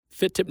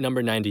Fit tip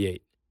number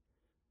 98.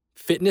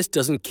 Fitness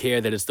doesn't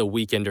care that it's the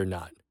weekend or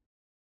not,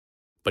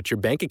 but your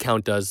bank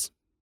account does.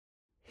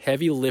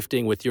 Heavy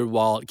lifting with your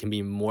wallet can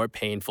be more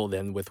painful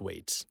than with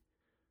weights.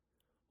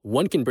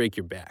 One can break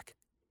your back,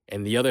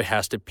 and the other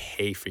has to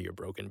pay for your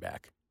broken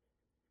back.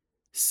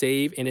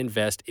 Save and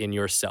invest in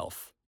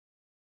yourself,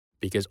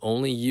 because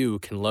only you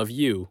can love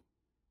you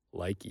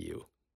like you.